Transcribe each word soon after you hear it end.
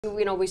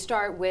You know, we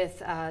start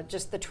with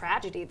just the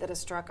tragedy that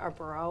has struck our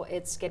borough.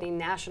 It's getting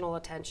national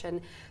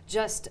attention.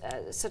 Just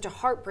such a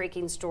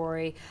heartbreaking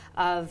story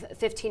of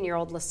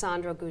 15-year-old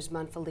Lissandra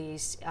Guzman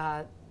Feliz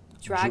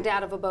dragged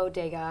out of a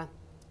bodega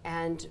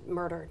and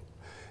murdered.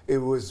 It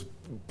was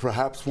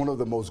perhaps one of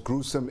the most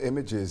gruesome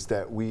images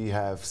that we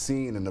have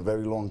seen in a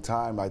very long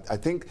time. I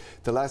think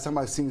the last time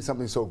I've seen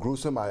something so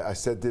gruesome, I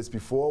said this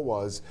before,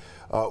 was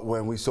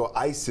when we saw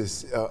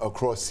ISIS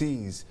across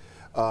seas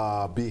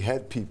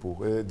behead people.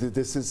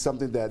 This is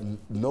something that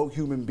no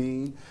human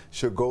being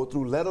should go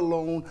through, let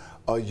alone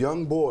a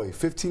young boy,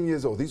 15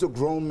 years old. These are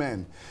grown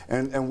men,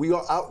 and we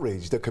are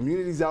outraged. The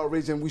community's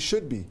outraged, and we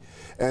should be.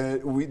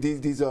 And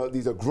these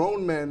are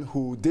grown men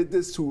who did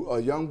this to a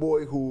young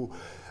boy who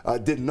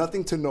did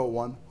nothing to no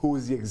one, who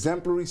is the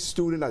exemplary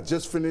student. I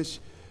just finished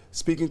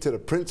speaking to the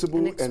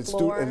principal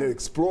and an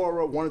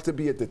explorer, wanted to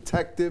be a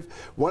detective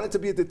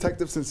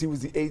since he was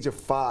the age of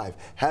 5,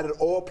 had it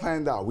all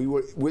planned out.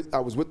 I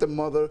was with the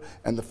mother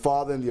and the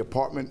father in the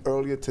apartment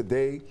earlier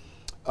today,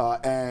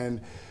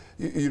 and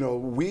you know,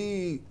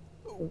 we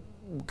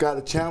got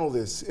to channel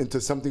this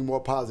into something more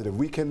positive.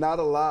 We cannot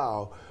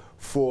allow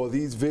for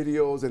these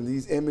videos and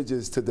these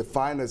images to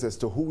define us as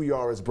to who we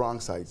are as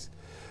Bronxites.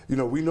 You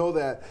know, we know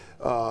that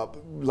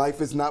life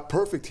is not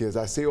perfect here, as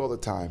I say all the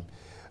time.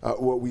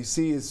 What we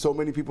see is so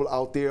many people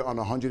out there on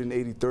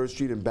 183rd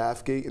Street in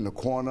Bathgate in the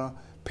corner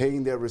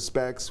paying their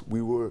respects.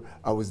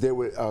 I was there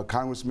with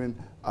Congressman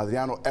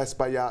Adriano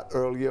Espaillat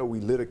earlier. We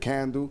lit a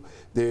candle.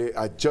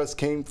 I just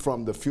came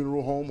from the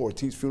funeral home,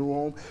 Ortiz Funeral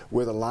Home,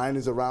 where the line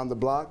is around the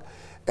block.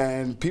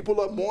 And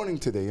people are mourning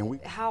today. And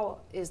how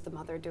is the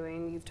mother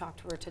doing? You've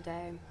talked to her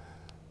today.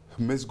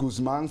 Ms.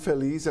 Guzman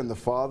Feliz and the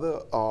father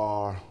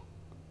are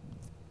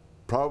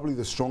probably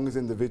the strongest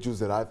individuals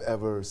that I've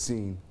ever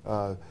seen.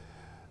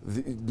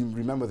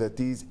 Remember that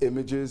these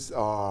images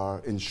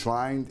are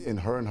enshrined in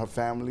her and her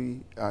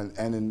family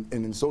and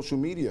in social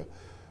media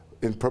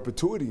in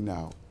perpetuity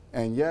now.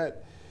 And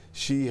yet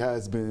she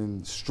has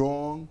been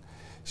strong.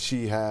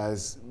 She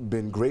has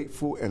been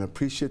grateful and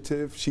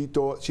appreciative. She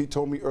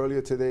told me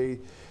earlier today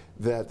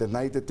that the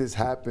night that this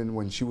happened,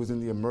 when she was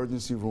in the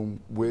emergency room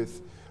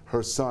with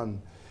her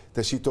son,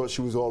 that she thought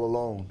she was all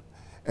alone.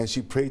 And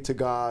she prayed to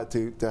God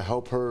to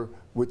help her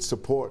with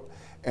support.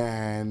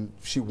 And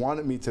she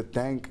wanted me to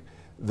thank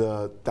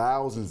the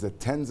thousands, the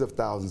tens of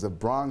thousands of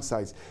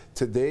Bronxites.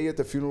 Today at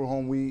the funeral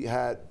home, we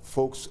had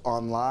folks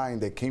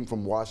online that came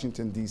from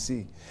Washington,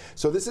 D.C.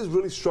 So this has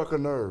really struck a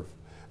nerve.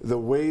 The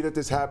way that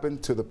this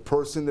happened, to the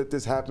person that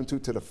this happened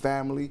to the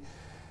family,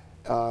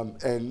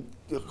 and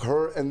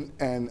her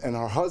and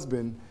her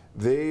husband,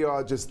 they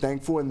are just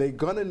thankful, and they're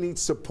gonna need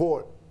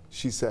support,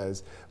 she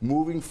says,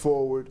 moving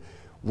forward.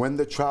 When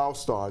the trial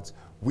starts,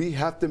 we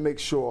have to make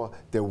sure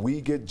that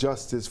we get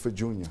justice for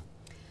Junior.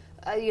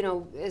 You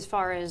know, as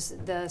far as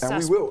the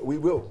and we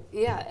will.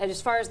 Yeah, and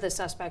as far as the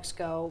suspects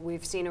go,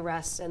 we've seen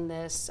arrests in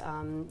this.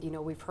 You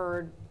know, we've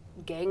heard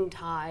gang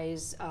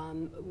ties.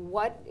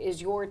 What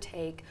is your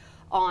take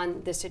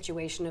on the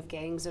situation of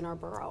gangs in our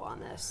borough on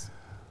this?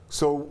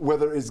 So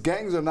whether it's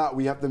gangs or not,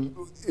 we have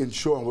to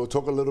ensure, and we'll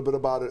talk a little bit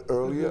about it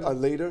earlier,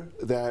 later,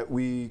 that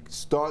we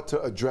start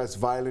to address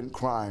violent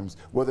crimes,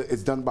 whether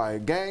it's done by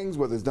gangs,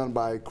 whether it's done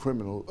by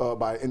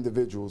by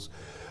individuals.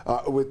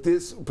 With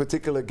this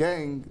particular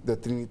gang, the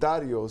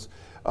Trinitarios,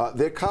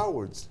 they're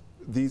cowards.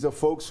 These are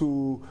folks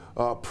who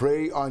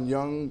prey on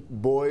young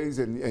boys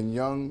and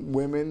young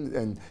women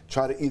and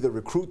try to either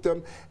recruit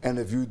them, and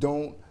if you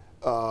don't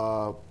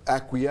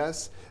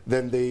acquiesce,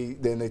 then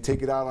they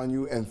take it out on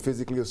you and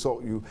physically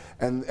assault you.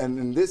 And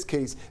in this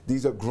case,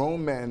 these are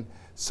grown men,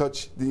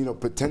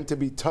 pretend to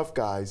be tough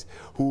guys,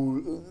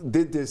 who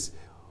did this,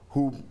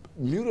 who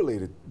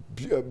mutilated,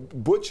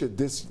 butchered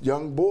this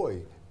young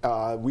boy.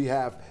 We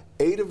have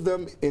 8 of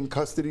them in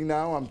custody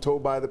now, I'm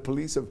told by the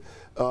police,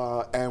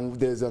 and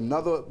there's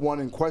another one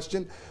in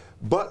question,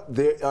 but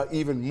there are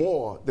even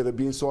more that are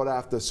being sought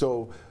after.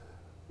 So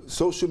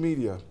social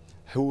media,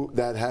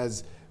 that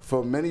has,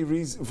 for many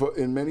reasons,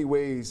 in many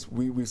ways,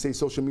 we say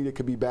social media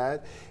could be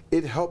bad.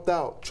 It helped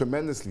out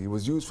tremendously. It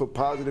was used for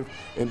positive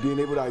in being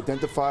able to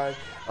identify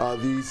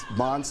these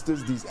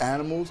monsters, these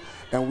animals,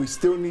 and we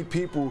still need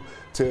people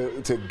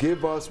to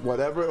give us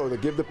whatever, or to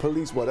give the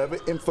police whatever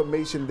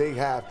information they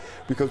have,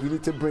 because we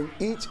need to bring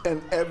each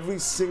and every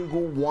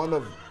single one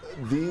of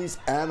these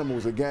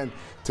animals, again,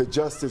 to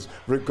justice,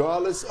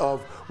 regardless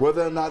of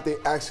whether or not they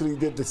actually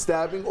did the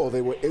stabbing, or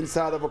they were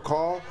inside of a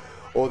car,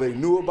 or they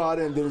knew about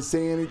it and didn't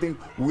say anything.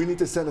 We need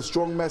to send a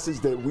strong message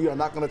that we are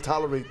not going to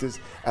tolerate this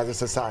as a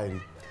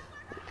society.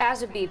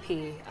 As a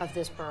BP of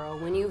this borough,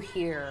 when you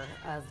hear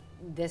of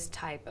this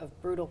type of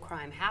brutal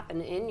crime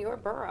happen in your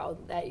borough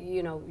that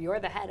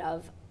you're the head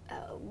of,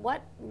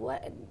 what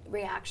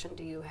reaction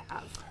do you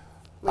have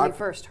when you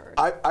first heard?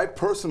 I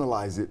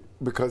personalize it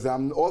because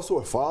I'm also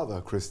a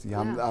father, Christy.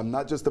 Yeah. I'm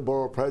not just the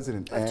borough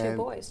president. I have 2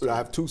 boys. Too. I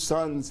have 2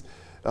 sons.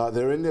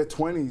 They're in their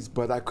 20s,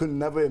 but I could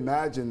never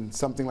imagine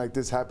something like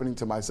this happening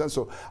to my son.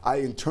 So I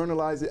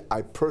internalize it,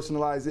 I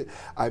personalize it.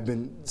 I've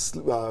been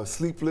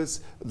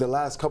sleepless the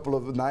last couple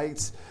of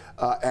nights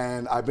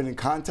and I've been in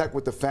contact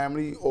with the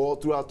family all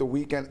throughout the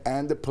weekend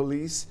and the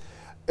police.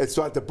 And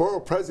so at the Borough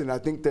President, I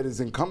think that it's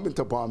incumbent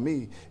upon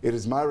me, it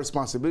is my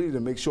responsibility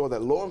to make sure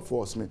that law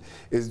enforcement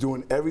is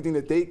doing everything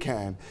that they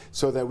can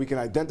so that we can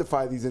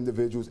identify these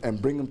individuals and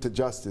bring them to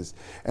justice.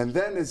 And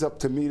then it's up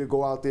to me to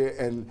go out there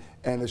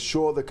and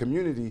assure the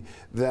community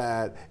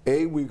that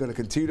A, we're going to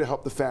continue to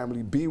help the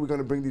family, B, we're going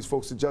to bring these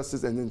folks to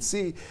justice, and then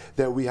C,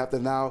 that we have to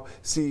now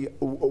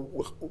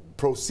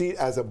proceed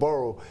as a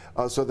borough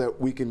so that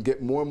we can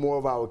get more and more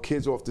of our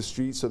kids off the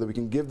streets, so that we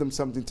can give them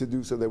something to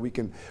do, so that we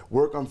can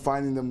work on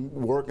finding them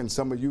work in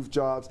summer youth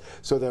jobs,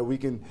 so that we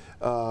can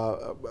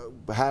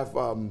have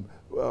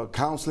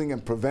counseling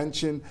and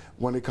prevention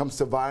when it comes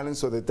to violence,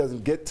 so that it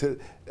doesn't get to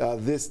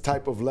this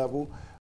type of level.